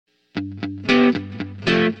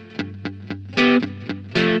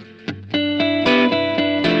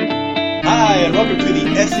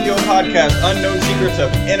podcast, Unknown Secrets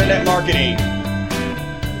of Internet Marketing.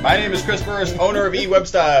 My name is Chris Burris, owner of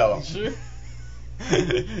eWebstyle. Sure.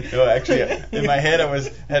 No, actually, in my head, I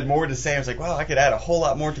had more to say. I was like, wow, I could add a whole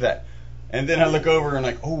lot more to that. And then I look over and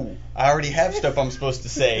like, oh, I already have stuff I'm supposed to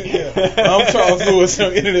say. Yeah. I'm Charles Lewis,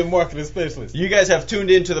 I'm Internet Marketing Specialist. You guys have tuned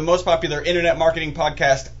in to the most popular internet marketing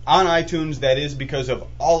podcast on iTunes. That is because of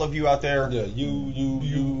all of you out there. Yeah,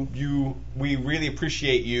 you. We really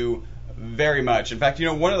appreciate you very much. In fact, you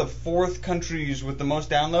know, one of the fourth countries with the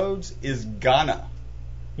most downloads is Ghana.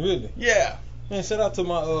 Really? Yeah. Man, shout out to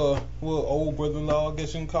my old brother-in-law, I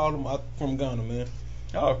guess you can call him, from Ghana, man.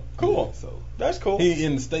 Oh, cool. Yeah, so that's cool. He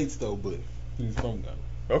in the States though, but he's from Ghana.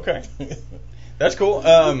 Okay. That's cool.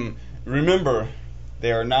 Remember,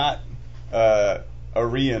 they are not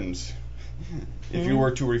Aryans. If you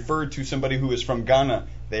were to refer to somebody who is from Ghana,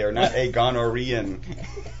 they are not a Ghanarian.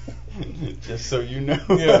 Just so you know.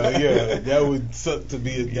 Yeah, that would suck to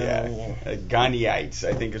be a Ghana. Ghanaites,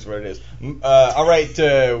 I think is what it is. All right,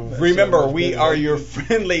 remember, we are your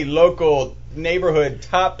friendly local neighborhood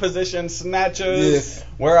top position snatchers. Yes.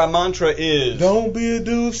 Where our mantra is, don't be a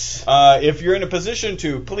douche. If you're in a position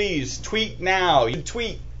to, please tweet now. You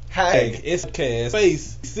tweet hashtag SCast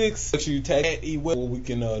Space 6. Make sure you tag at eWeb where we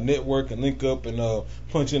can network and link up and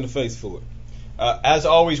punch in the face for it. As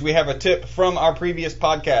always, we have a tip from our previous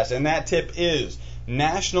podcast, and that tip is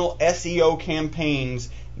national SEO campaigns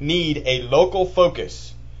need a local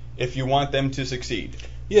focus if you want them to succeed.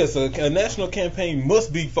 Yes, a national campaign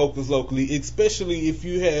must be focused locally, especially if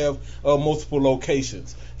you have multiple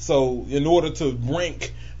locations. So in order to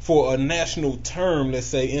rank for a national term, let's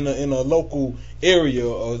say in a local area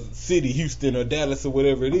or city, Houston or Dallas or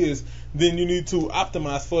whatever it is, then you need to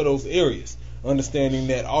optimize for those areas, understanding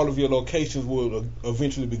that all of your locations will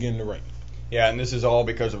eventually begin to rank. Yeah, and this is all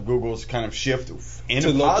because of Google's kind of shift in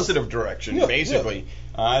a positive direction, basically. Yeah.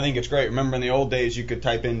 I think it's great. Remember in the old days, you could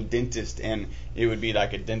type in dentist, and it would be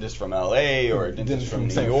like a dentist from L.A. or a dentist from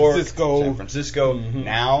New York, San Francisco. Mm-hmm.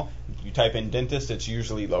 Now, you type in dentist, it's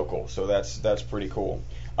usually local, so that's pretty cool.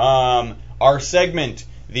 Our segment,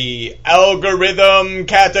 the Algorithm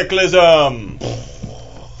Cataclysm,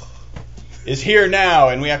 is here now,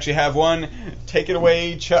 and we actually have one. Take it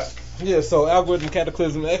away, Chuck. Yeah, so Algorithm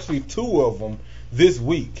Cataclysm, actually two of them this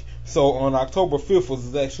week. So on October 5th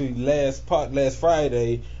was actually last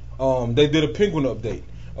Friday, they did a Penguin update.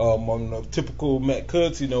 On the typical Matt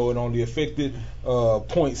Cutts, it only affected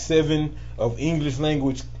 0.7 of English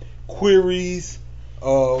language queries.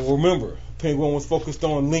 Remember, Penguin was focused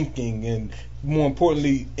on linking and, more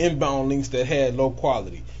importantly, inbound links that had low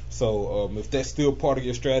quality. So if that's still part of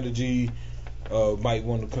your strategy, might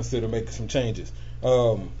want to consider making some changes.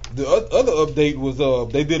 The other update was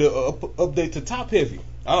they did an update to Top Heavy.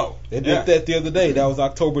 Oh, they did that the other day. That was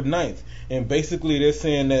October 9th. And basically they're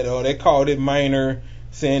saying that they called it minor,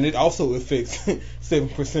 saying it also affects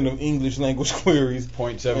 7% of English language queries.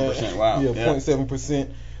 0.7%, wow. Yeah,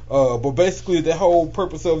 0.7%. But basically the whole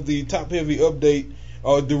purpose of the Top Heavy update,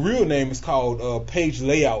 the real name is called Page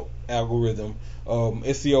Layout Algorithm.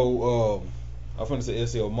 SEO, I was going to say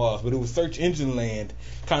SEO Moz, but it was Search Engine Land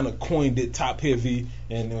kind of coined it Top Heavy,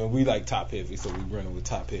 and we like Top Heavy, so we running with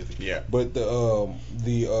Top Heavy. Yeah. But this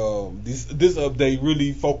update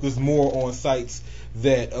really focused more on sites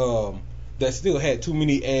that still had too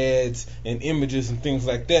many ads and images and things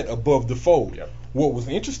like that above the fold. Yep. What was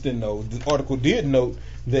interesting though, the article did note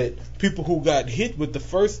that people who got hit with the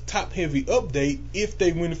first Top Heavy update, if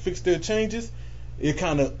they went and fixed their changes, it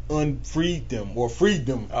kind of unfreed them or freed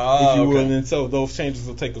them, if you will, and so those changes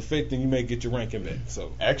will take effect, and you may get your ranking back.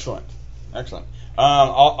 So excellent.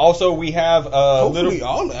 Also, we have hopefully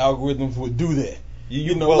all the algorithms would do that.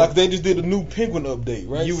 Like they just did a new Penguin update,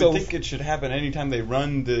 right? You would think it should happen anytime they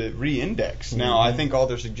run the re-index. Mm-hmm. Now, I think all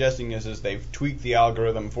they're suggesting is they've tweaked the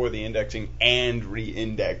algorithm for the indexing and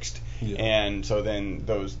re-indexed, and so then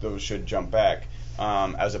those should jump back,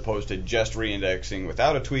 as opposed to just re-indexing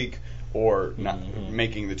without a tweak, or not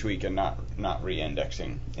making the tweak and not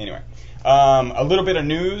re-indexing. Anyway, a little bit of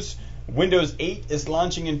news. Windows 8 is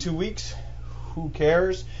launching in 2 weeks. Who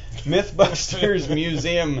cares? Mythbusters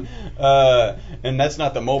Museum, and that's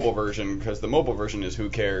not the mobile version, because the mobile version is who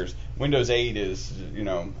cares. Windows 8 is, I don't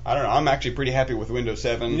know. I'm actually pretty happy with Windows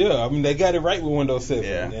 7. Yeah, I mean, they got it right with Windows 7.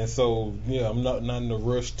 Yeah. And so, I'm not in a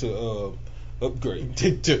rush to upgrade.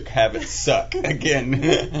 To have it suck again.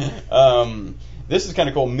 This is kind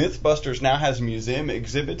of cool. Mythbusters now has museum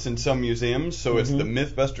exhibits in some museums, so it's the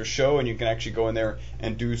Mythbusters show, and you can actually go in there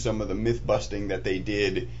and do some of the myth busting that they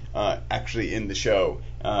did actually in the show.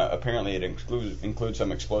 Apparently it includes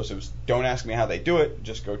some explosives. Don't ask me how they do it.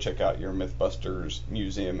 Just go check out your Mythbusters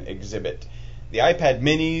museum exhibit. The iPad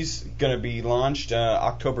Mini's going to be launched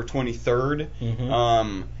October 23rd.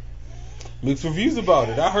 Mm-hmm. Mixed reviews about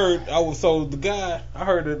it. I heard a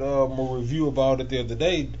review about it the other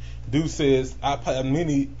day. Dude says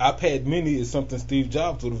iPad Mini is something Steve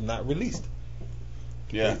Jobs would have not released.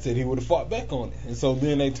 Yeah. He said he would have fought back on it. And so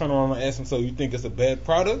then they turn around and ask him, so you think it's a bad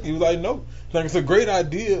product? He was like, no. Like, it's a great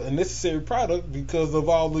idea, a necessary product because of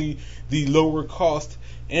all the lower cost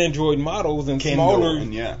Android models and Kindle, smaller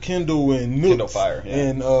and Kindle and Nooks Kindle Fire,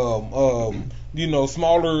 and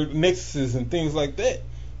smaller Nexuses and things like that.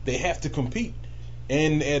 They have to compete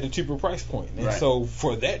and at a cheaper price point. And right. So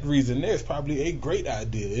for that reason, there's probably a great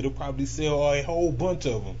idea. It'll probably sell a whole bunch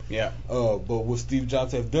of them. Yeah. But would Steve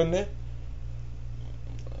Jobs have done that?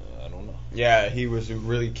 I don't know. Yeah, he was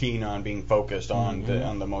really keen on being focused on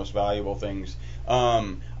the most valuable things.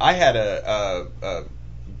 I had a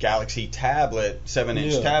Galaxy tablet,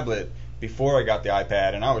 7-inch tablet before I got the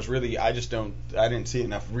iPad, and I didn't see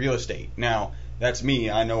enough real estate. Now, that's me.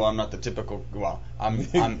 I know I'm not the typical. Well,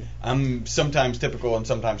 I'm sometimes typical and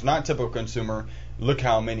sometimes not typical consumer. Look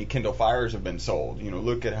how many Kindle Fires have been sold.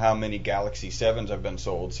 Look at how many Galaxy 7s have been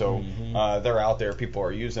sold. So they're out there. People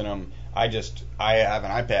are using them. I have an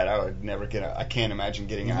iPad. I would never I can't imagine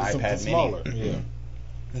getting an iPad smaller. Mini. Yeah.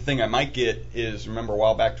 The thing I might get is, remember a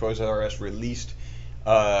while back Toys R Us released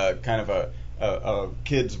kind of a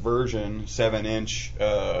kid's version 7-inch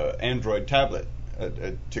Android tablet.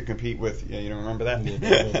 To compete with, you remember that?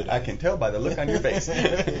 Yeah, I can tell by the look on your face.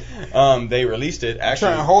 They released it. Actually,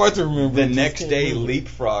 I'm trying hard to remember. The next day,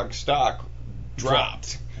 Leapfrog stock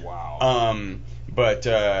dropped. Wow. But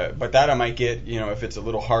that I might get, if it's a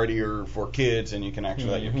little hardier for kids and you can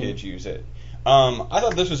actually let your kids use it. I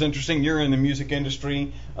thought this was interesting. You're in the music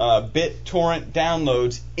industry. BitTorrent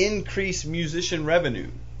downloads increase musician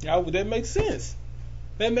revenue. Yeah, that makes sense.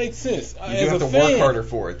 That makes sense. You do have to work harder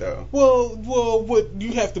for it, though. Well, what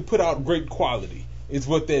you have to put out great quality is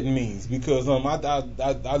what that means. Because I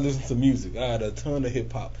listen to music. I had a ton of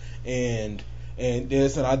hip hop, and I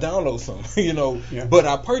download some, Yeah. But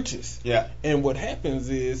I purchase. Yeah. And what happens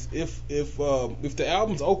is if the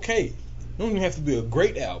album's okay, it don't even have to be a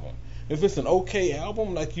great album. If it's an okay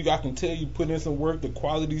album, like I can tell you put in some work, the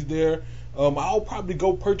quality's there. I'll probably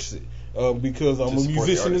go purchase it. Because I'm a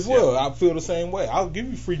musician as well. I feel the same way. I'll give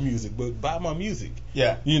you free music, but buy my music.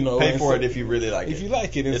 Yeah. Pay for it if you really like it. If you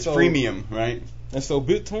like it. And it's freemium, right? And so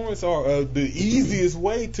BitTorrents are the easiest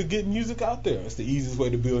way to get music out there. It's the easiest way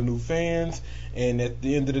to build new fans. And at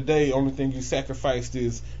the end of the day, the only thing you sacrificed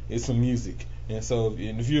is some music. And so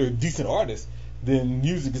if you're a decent artist, then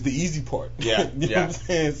music is the easy part. Yeah. You know what I'm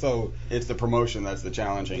saying? So it's the promotion that's the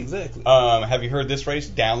challenging. Exactly. Have you heard this phrase?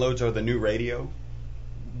 Downloads are the new radio.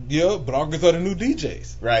 Yeah, bloggers are the new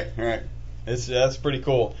DJs. Right. That's pretty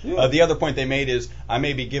cool. Yeah. The other point they made is I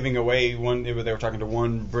may be giving away one. They were talking to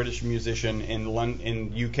one British musician in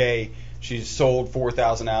UK. She's sold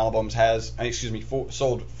 4,000 albums.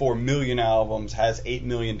 Sold 4 million albums. Has 8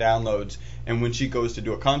 million downloads. And when she goes to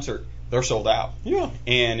do a concert, they're sold out. Yeah.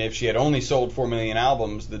 And if she had only sold 4 million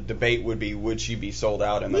albums, the debate would be, would she be sold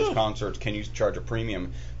out in those concerts? Can you charge a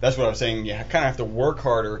premium? That's what I was saying. You kind of have to work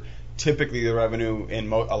harder. Typically, the revenue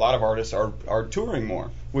in a lot of artists are touring more,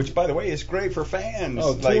 which, by the way, is great for fans.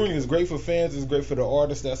 Oh, touring is great for fans. It's great for the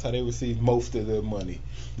artists. That's how they receive most of their money.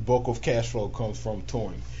 The bulk of cash flow comes from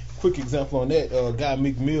touring. Quick example on that, guy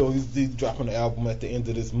Meek Mill, he's dropping the album at the end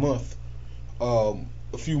of this month. A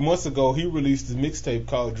few months ago, he released his mixtape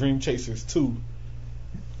called Dream Chasers 2.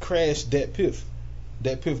 Crashed DatPiff.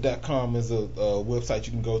 DatPiff.com is a website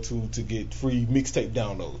you can go to get free mixtape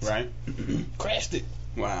downloads. Right. Crashed it.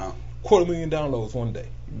 Wow. 250,000 downloads one day.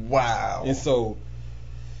 Wow. And so,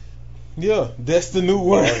 that's the new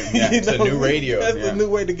way. It's a new radio. That's the new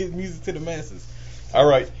way to get music to the masses. All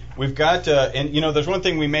right. We've got, and there's one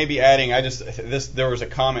thing we may be adding. There was a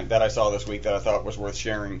comment that I saw this week that I thought was worth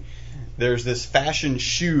sharing. There's this fashion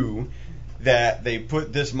shoe that they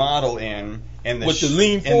put this model in, and with the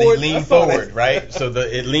lean forward, and they lean forward, right? So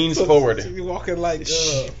it leans forward. So you're walking like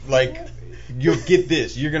you'll get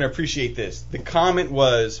this. You're gonna appreciate this. The comment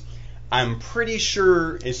was, I'm pretty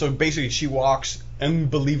sure. So basically, she walks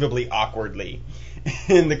unbelievably awkwardly.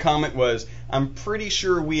 And the comment was, I'm pretty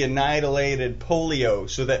sure we annihilated polio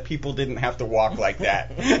so that people didn't have to walk like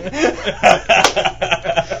that.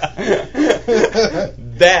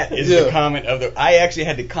 That is the comment of the... I actually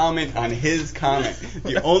had to comment on his comment.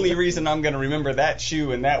 The only reason I'm going to remember that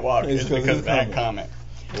shoe and that walk is because of that comment.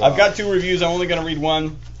 Wow. I've got 2 reviews. I'm only going to read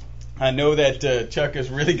one. I know that Chuck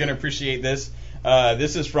is really going to appreciate this.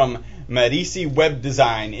 This is from Medici Web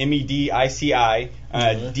Design, MEDICI,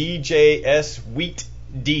 DJS Wheat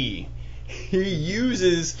D. he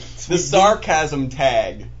uses the sarcasm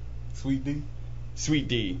tag. Sweet D. Sweet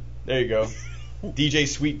D. There you go. DJ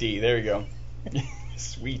Sweet D. There you go.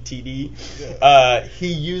 Sweet TD. He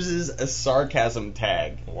uses a sarcasm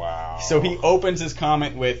tag. Wow. So he opens his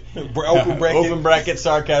comment with open bracket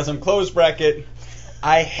sarcasm, close bracket.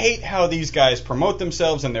 I hate how these guys promote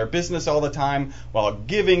themselves and their business all the time while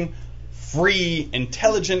giving free,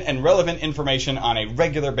 intelligent, and relevant information on a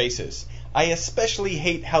regular basis. I especially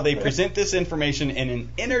hate how they present this information in an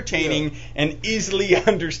entertaining and easily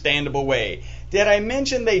understandable way. Did I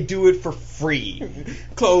mention they do it for free?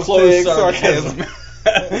 Close sarcasm. Awesome.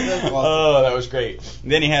 Oh, that was great.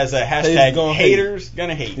 Then he has a hashtag haters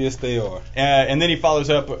gonna hate. Yes, they are. And then he follows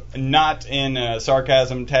up, not in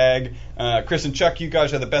sarcasm tag. Chris and Chuck, you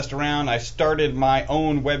guys are the best around. I started my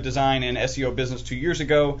own web design and SEO business 2 years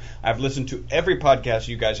ago. I've listened to every podcast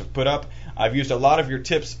you guys have put up. I've used a lot of your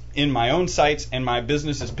tips in my own sites, and my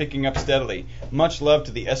business is picking up steadily. Much love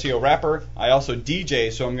to the SEO rapper. I also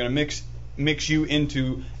DJ, so I'm going to mix you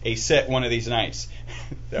into a set one of these nights.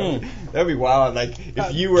 That would be wild. Like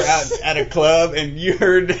if you were out at a club and you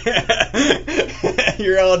heard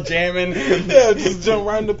you're all jamming. Yeah, just jump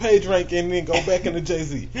right into PageRank and then go back into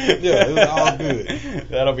Jay-Z. Yeah, it was all good.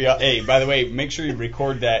 That'll be all. Hey, by the way, make sure you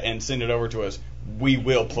record that and send it over to us. We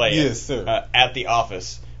will play it. Yes, sir. At the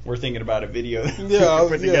office. We're thinking about a video that we can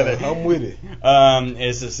put together. I'm with it.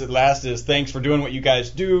 Last is thanks for doing what you guys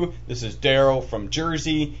do. This is Daryl from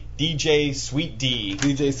Jersey. DJ Sweet D.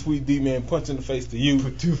 DJ Sweet D, man, punch in the face to you.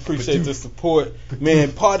 Appreciate the support. Man,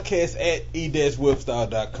 podcast at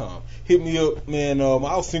e-webstyle.com. Hit me up, man.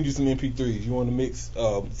 I'll send you some MP3s. You want to mix?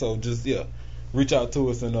 So just, reach out to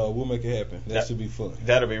us and we'll make it happen. That should be fun.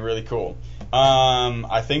 That'll be really cool.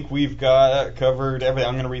 I think we've got covered everything.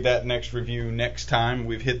 I'm going to read that next review next time.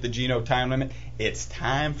 We've hit the Geno time limit. It's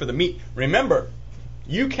time for the meat. Remember,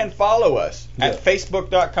 you can follow us at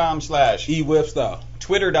facebook.com/ewebstyle,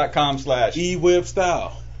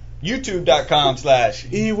 twitter.com/ewebstyle,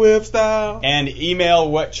 youtube.com/ewebstyle, and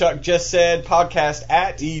email what Chuck just said, podcast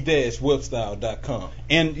at e-webstyle.com.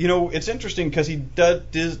 And, it's interesting because he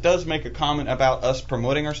does make a comment about us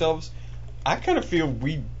promoting ourselves. I kind of feel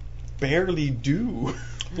we barely do.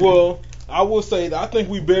 Well, I will say that I think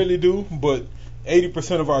we barely do, but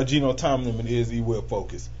 80% of our Geno time limit is e-web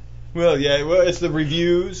focused. Well, yeah, it's the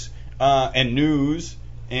reviews and news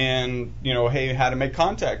and, hey, how to make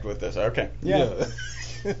contact with us. Okay. Yeah.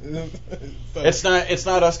 It's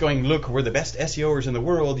not us going, look, we're the best SEOers in the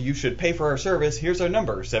world. You should pay for our service. Here's our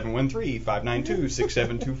number,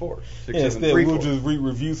 713-592-6724. Yeah, instead we'll just read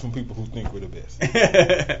reviews from people who think we're the best.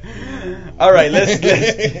 All right, let's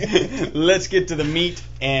get to the meat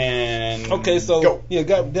and okay. So go. Yeah,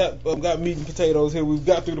 got meat and potatoes here. We've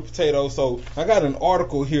got through the potatoes. So I got an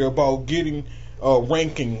article here about getting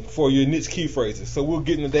ranking for your niche key phrases. So we'll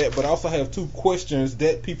get into that. But I also have 2 questions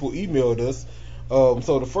that people emailed us.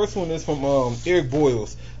 So the first one is from Eric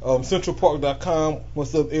Boyles, centralpark.com.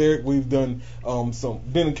 What's up, Eric? We've done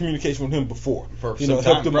been in communication with him before. For some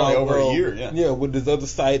time, probably over a year. Yeah, with this other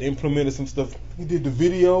site, implemented some stuff. He did the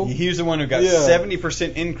video. He's the one who got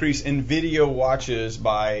 70% increase in video watches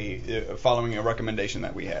by following a recommendation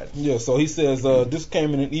that we had. Yeah, so he says, this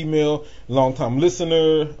came in an email, long-time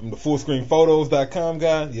listener. I'm the fullscreenphotos.com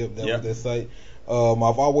guy. Yep, that was that site.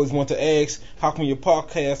 I've always wanted to ask, how come your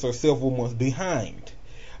podcasts are several months behind?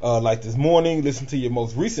 Like this morning, listen to your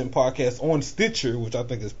most recent podcast on Stitcher, which I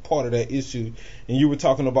think is part of that issue, and you were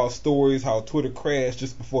talking about stories how Twitter crashed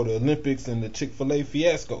just before the Olympics and the Chick-fil-A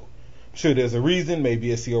fiasco. I'm sure there's a reason, maybe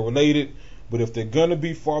SEO related, but if they're going to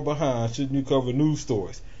be far behind, shouldn't you cover news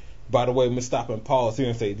stories? By the way, I'm going to stop and pause here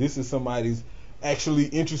and say this is somebody who's actually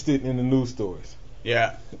interested in the news stories.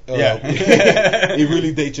 Yeah. It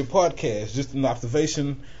really dates your podcast. Just an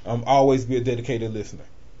observation. Always be a dedicated listener.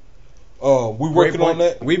 We're working on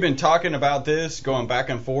that. We've been talking about this, going back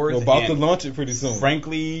and forth. We're about to launch it pretty soon.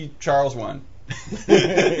 Frankly, Charles won.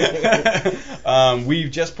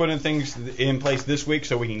 We've just put things in place this week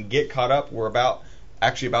so we can get caught up. We're about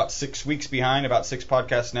 6 weeks behind, about 6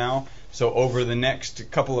 podcasts now. So over the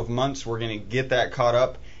next couple of months, we're going to get that caught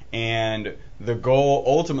up. And the goal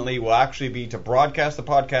ultimately will actually be to broadcast the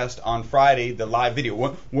podcast on Friday, the live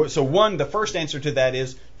video. So the first answer to that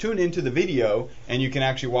is tune into the video and you can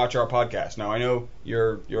actually watch our podcast. Now I know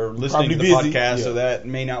you're listening to the podcast, so that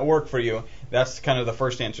may not work for you. that's kind of the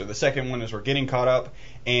first answer. The second one is we're getting caught up,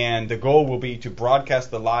 and the goal will be to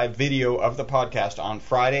broadcast the live video of the podcast on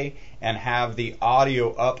Friday and have the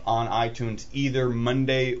audio up on iTunes either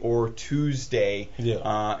Monday or Tuesday.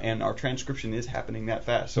 Yeah. And our transcription is happening that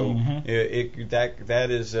fast, so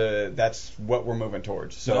that's what we're moving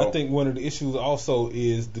towards. So I think one of the issues also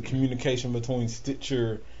is the communication between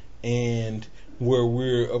Stitcher and where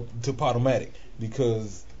we're up to Podomatic,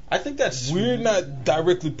 because I think we're not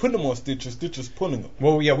directly putting them on Stitcher. Stitcher's putting them.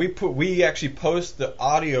 Well, yeah, we actually post the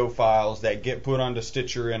audio files that get put onto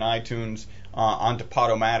Stitcher and iTunes onto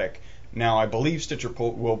Podomatic. Now, I believe Stitcher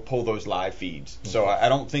will pull those live feeds, so I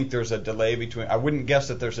don't think there's a delay between. I wouldn't guess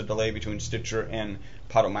that there's a delay between Stitcher and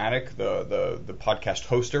Podomatic, the podcast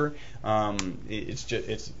hoster.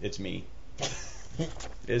 It's me.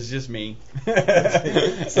 It's just me.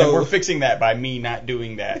 So we're fixing that by me not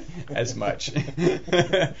doing that as much.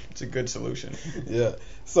 It's a good solution. Yeah.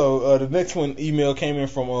 So the next email came in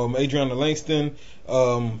from Adriana Langston.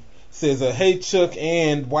 Says, hey, Chuck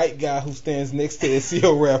and white guy who stands next to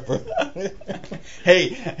SEO rapper.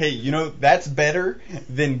 Hey, you know, that's better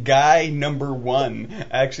than guy number one.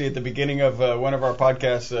 Actually, at the beginning of one of our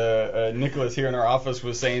podcasts, Nicholas here in our office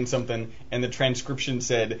was saying something, and the transcription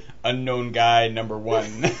said, unknown guy number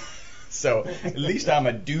one. So, at least I'm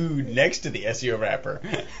a dude next to the SEO rapper.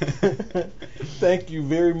 Thank you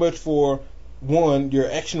very much for, one, your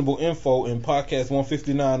actionable info in podcast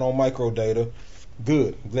 159 on microdata.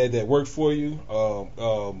 Good. Glad that worked for you.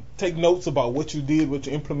 Take notes about what you did, what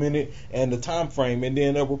you implemented, and the time frame, and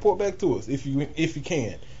then report back to us if you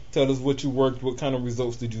can. Tell us what you worked, what kind of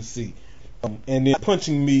results did you see, and then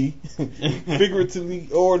punching me, figuratively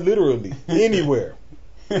or literally, anywhere.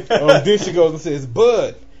 Then she goes and says,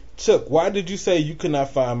 "Bud, Chuck, why did you say you could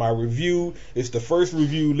not find my review? It's the first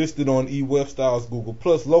review listed on eWebStyle's Google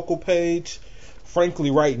Plus local page.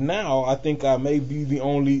 Frankly, right now, I think I may be the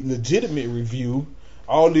only legitimate review.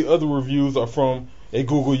 All the other reviews are from a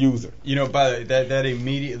Google user." You know, that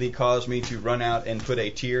immediately caused me to run out and put a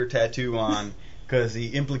tear tattoo on, because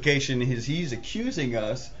the implication is he's accusing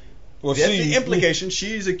us. Well, that's the implication.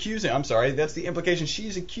 She's accusing. I'm sorry. That's the implication.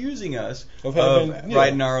 She's accusing us of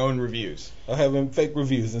writing our own reviews, of having fake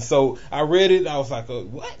reviews. And so I read it. I was like,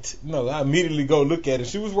 "What?" No, I immediately go look at it.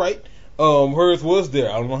 She was right. Hers was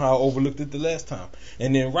there. I don't know how I overlooked it the last time.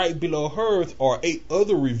 And then right below hers are 8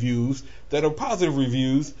 other reviews that are positive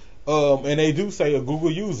reviews, and they do say a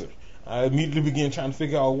Google user. I immediately began trying to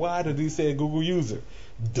figure out, why did he say a Google user?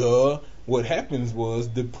 What happens was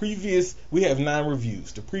we have 9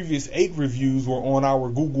 reviews. The previous 8 reviews were on our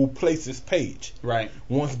Google Places page. Right.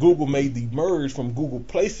 Once Google made the merge from Google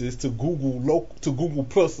Places to Google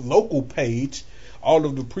Plus local page, all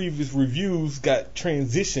of the previous reviews got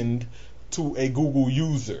transitioned to a Google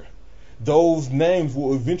user. Those names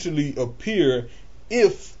will eventually appear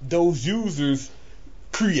if those users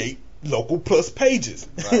create local plus pages.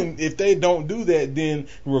 Right. And if they don't do that, then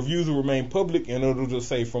reviews will remain public and it'll just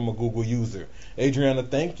say from a Google user. Adriana,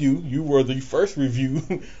 thank you. You were the first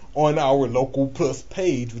review on our local plus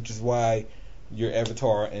page, which is why your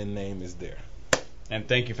avatar and name is there. And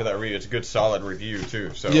thank you for that review. It's a good, solid review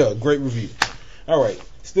too. So yeah, great review. All right,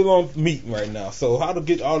 still on meat right now. So how to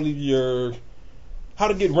get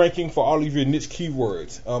ranking for all of your niche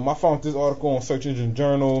keywords. I found this article on Search Engine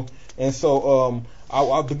Journal, and so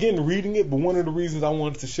I began reading it. But one of the reasons I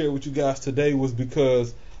wanted to share with you guys today was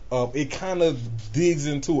because it kind of digs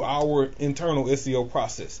into our internal SEO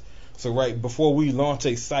process. So right before we launch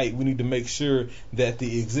a site, we need to make sure that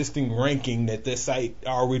the existing ranking that site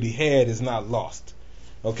already had is not lost.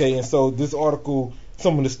 Okay, and so this article,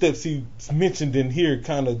 some of the steps he mentioned in here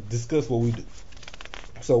kind of discuss what we do.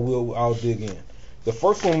 So I'll dig in. The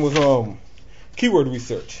first one was keyword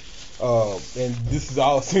research. And this is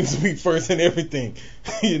all seems to be first in everything.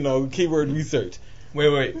 Keyword research.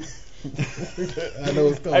 Wait. I know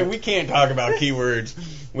it's coming. We can't talk about keywords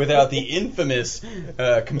without the infamous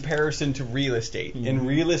comparison to real estate. Mm-hmm. In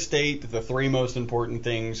real estate, the 3 most important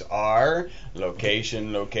things are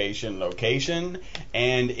location, location, location.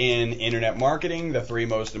 And in internet marketing, the 3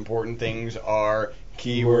 most important things are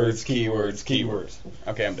keywords, keywords, keywords.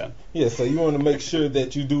 Okay, I'm done. Yeah, so you want to make sure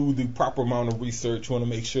that you do the proper amount of research. You want to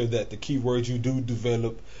make sure that the keywords you do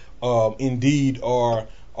develop indeed are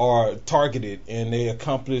targeted and they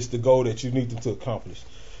accomplish the goal that you need them to accomplish.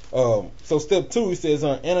 So step 2, it says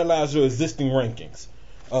analyze your existing rankings.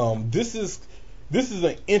 This is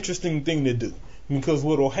an interesting thing to do, because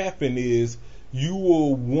what will happen is you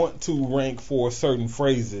will want to rank for certain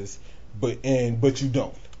phrases, but you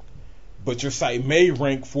don't. But your site may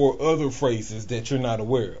rank for other phrases that you're not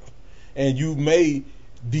aware of, and you may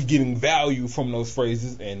be getting value from those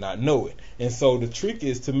phrases and not know it. And so the trick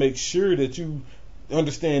is to make sure that you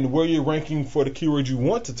understand where you're ranking for the keywords you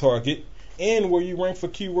want to target and where you rank for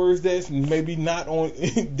keywords that's maybe not on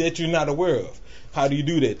that you're not aware of. How do you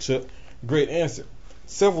do that, Chuck? Great answer.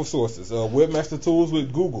 Several sources. Webmaster Tools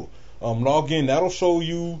with Google. Log in. That'll show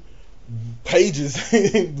you pages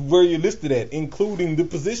where you're listed at, including the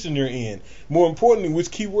position you're in. More importantly,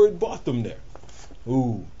 which keyword brought them there.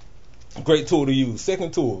 Ooh, great tool to use.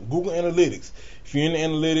 Second tool, Google Analytics. If you're in the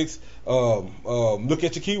analytics, look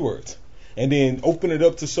at your keywords and then open it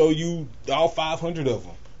up to show you all 500 of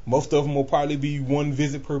them. Most of them will probably be one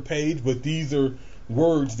visit per page, but these are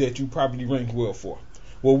words that you probably rank well for.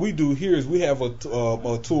 What we do here is we have a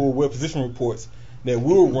tool, Web Position Reports, that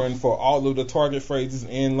will run for all of the target phrases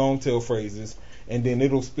and long tail phrases, and then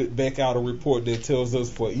it'll spit back out a report that tells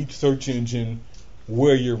us for each search engine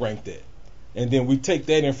where you're ranked at. And then we take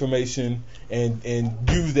that information and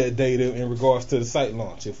use that data in regards to the site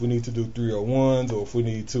launch. If we need to do 301s, or if we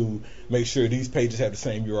need to make sure these pages have the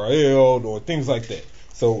same URL, or things like that.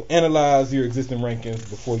 So analyze your existing rankings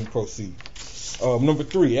before you proceed. Number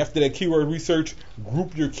 3, after that keyword research,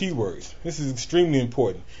 group your keywords. This is extremely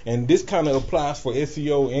important, and this kind of applies for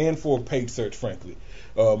SEO and for paid search, frankly.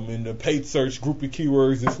 In the paid search, group your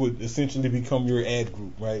keywords. This would essentially become your ad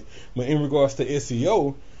group, right? But in regards to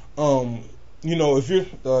SEO, if you're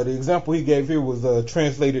the example he gave here was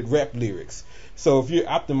translated rap lyrics. So if you're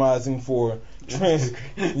optimizing for if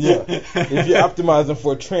you're optimizing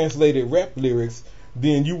for translated rap lyrics,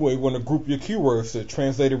 then you would want to group your keywords. So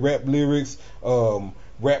translated rap lyrics,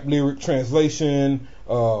 rap lyric translation,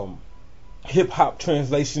 hip hop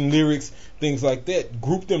translation lyrics, things like that.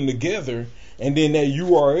 Group them together, and then that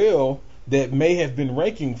URL that may have been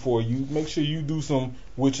ranking for you, make sure you do some,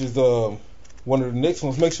 which is one of the next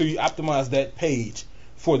ones. Make sure you optimize that page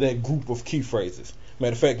for that group of key phrases.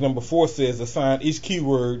 Matter of fact, number 4 says assign each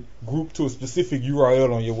keyword group to a specific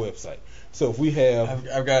URL on your website. So if we have,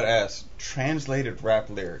 I've got to ask, translated rap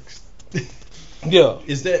lyrics. Yeah.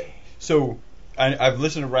 Is that so? I've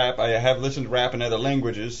listened to rap. I have listened to rap in other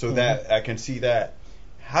languages, so that I can see that.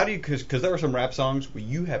 How do you? Because there are some rap songs where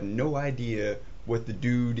you have no idea what the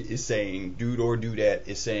dude is saying, dude or dudette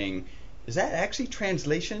is saying. Is that actually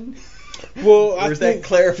translation? Well, or is that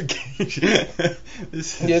clarification?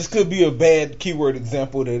 This could be a bad keyword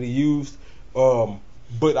example that he used.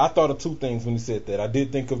 But I thought of 2 things when he said that. I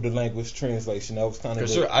did think of the language translation. That was kind of.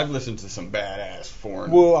 Sure, I've listened to some badass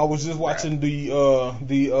foreign. Well, I was just watching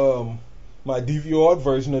rap. my DVR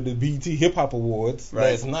version of the BET Hip Hop Awards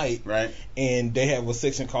last night, right? And they have a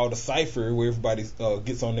section called the Cypher where everybody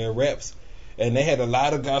gets on their raps. And they had a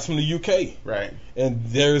lot of guys from the UK. Right. And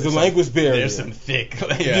there's a language barrier. There's some thick.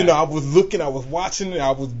 Yeah. I was looking, I was watching it,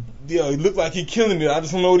 it looked like he's killing it. I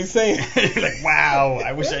just don't know what he's saying. You're like, wow,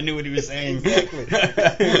 I wish I knew what he was saying. Exactly.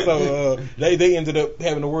 So they ended up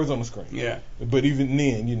having the words on the screen. Yeah. But even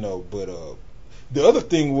then, the other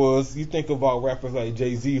thing was, you think about rappers like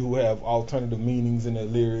Jay-Z who have alternative meanings in their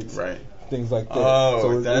lyrics. Right. Things like that. Oh,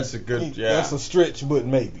 so that's a good, That's a stretch, but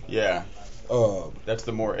maybe. Yeah. That's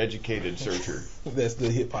the more educated searcher. That's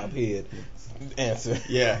the hip hop head answer.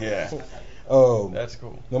 Yeah. That's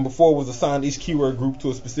cool. Number 4 was assign each keyword group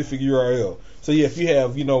to a specific URL. So if you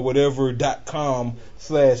have whatever .com /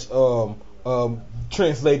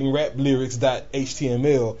 translating rap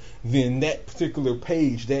lyrics.html, then that particular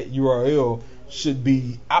page, that URL, should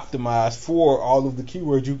be optimized for all of the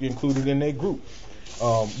keywords you included in that group.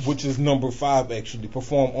 Which is number 5 actually.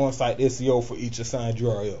 Perform on-site SEO for each assigned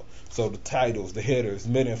URL. So the titles, the headers,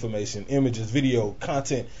 meta information, images, video,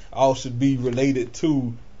 content, all should be related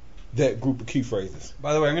to that group of key phrases.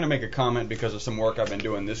 By the way, I'm going to make a comment because of some work I've been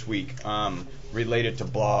doing this week related to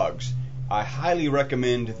blogs. I highly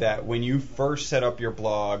recommend that when you first set up your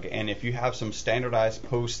blog, and if you have some standardized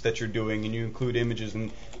posts that you're doing and you include images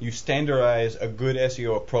and you standardize a good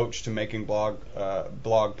SEO approach to making blog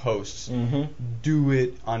posts, do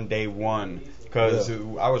it on day 1. Because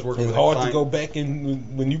I was working with a client. It's hard to go back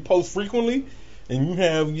and when you post frequently and you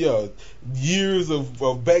have years of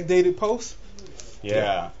backdated posts.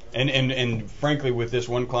 Yeah. And frankly, with this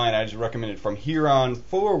one client, I just recommended from here on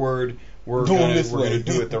forward, we're going to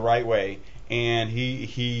do it the right way. And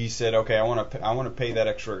he said, okay, I want to pay that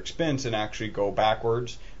extra expense and actually go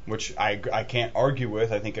backwards, which I can't argue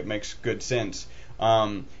with. I think it makes good sense.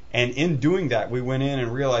 And in doing that, we went in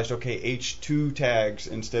and realized, okay, H2 tags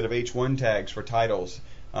instead of H1 tags for titles.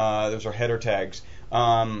 Those are header tags.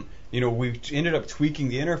 We ended up tweaking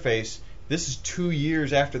the interface. This is 2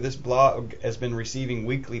 years after this blog has been receiving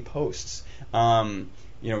weekly posts.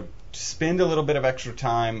 spend a little bit of extra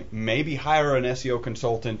time, maybe hire an SEO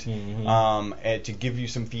consultant to give you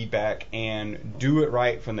some feedback, and do it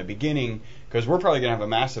right from the beginning, because we're probably going to have a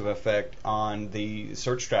massive effect on the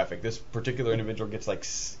search traffic. This particular individual gets like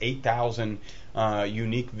 8,000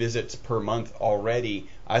 unique visits per month already.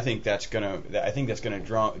 I think that's gonna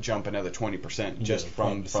jump another 20% just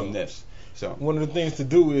from this. So one of the things to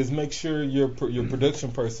do is make sure your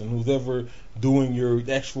production person, who's ever doing your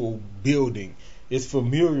actual building, is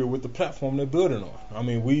familiar with the platform they're building on. I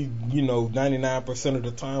mean, 99% of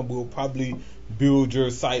the time we'll probably build your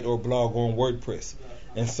site or blog on WordPress.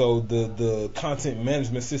 And so the content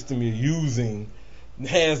management system you're using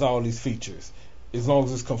has all these features, as long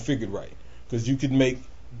as it's configured right. Because you can make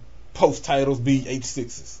post titles be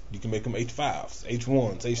H6s. You can make them H5s,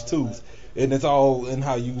 H1s, H2s. And it's all in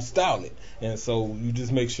how you style it. And so you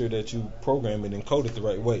just make sure that you program it and code it the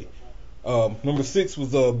right way. Number 6 was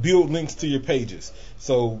build links to your pages.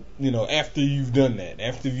 So, after you've done that,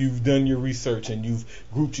 after you've done your research and you've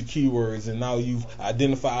grouped your keywords and now you've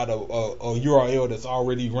identified a URL that's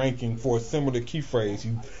already ranking for a similar key phrase,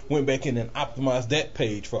 you went back in and optimized that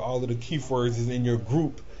page for all of the key phrases in your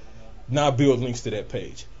group. Now build links to that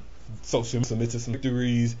page. So submit to some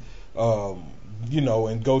directories,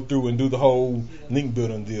 and go through and do the whole link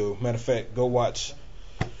building deal. Matter of fact, go watch,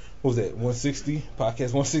 what was that, 160?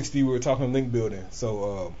 Podcast 160, we were talking link building.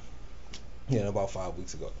 So, about 5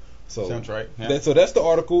 weeks ago. So sounds right. Yeah. That's the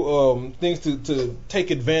article. Things to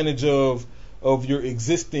take advantage of your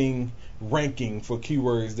existing ranking for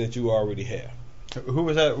keywords that you already have. Who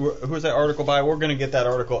was that article by? We're going to get that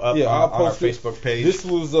article up on our Facebook page. This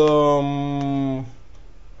was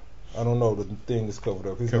I don't know, the thing is covered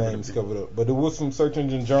up. His name is covered up. But it was from Search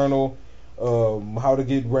Engine Journal, how to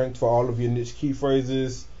get ranked for all of your niche key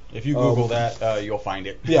phrases. If you Google that, you'll find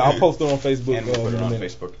it. Yeah, I'll post it on Facebook. And we'll put it on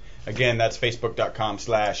Facebook. Again, that's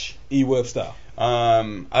facebook.com/eWebStyle.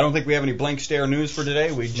 I don't think we have any blank stare news for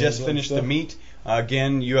today. We just finished the meet.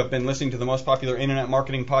 Again, you have been listening to the most popular internet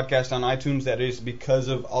marketing podcast on iTunes. That is because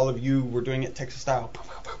of all of you. We're doing it Texas style.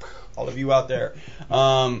 All of you out there.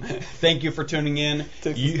 Thank you for tuning in.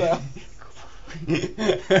 Texas style.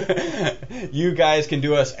 You guys can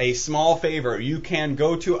do us a small favor. You can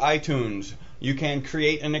go to iTunes. You can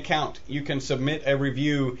create an account. You can submit a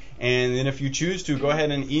review. And then if you choose to, go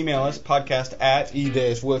ahead and email us,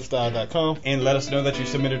 podcast@e-webstyle.com. And let us know that you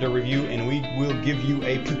submitted a review, and we will give you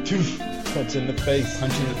a punch in the face.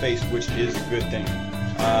 Punch in the face, which is a good thing.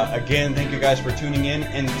 Again, thank you guys for tuning in.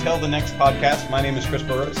 Until the next podcast, my name is Chris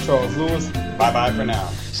Burrows. Charles Lewis. Bye-bye for now.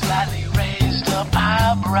 Slightly raised up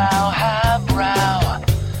highbrow.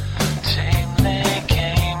 Tamely,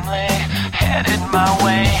 gamely, headed my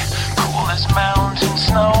way. Cool as mountain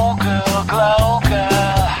snow.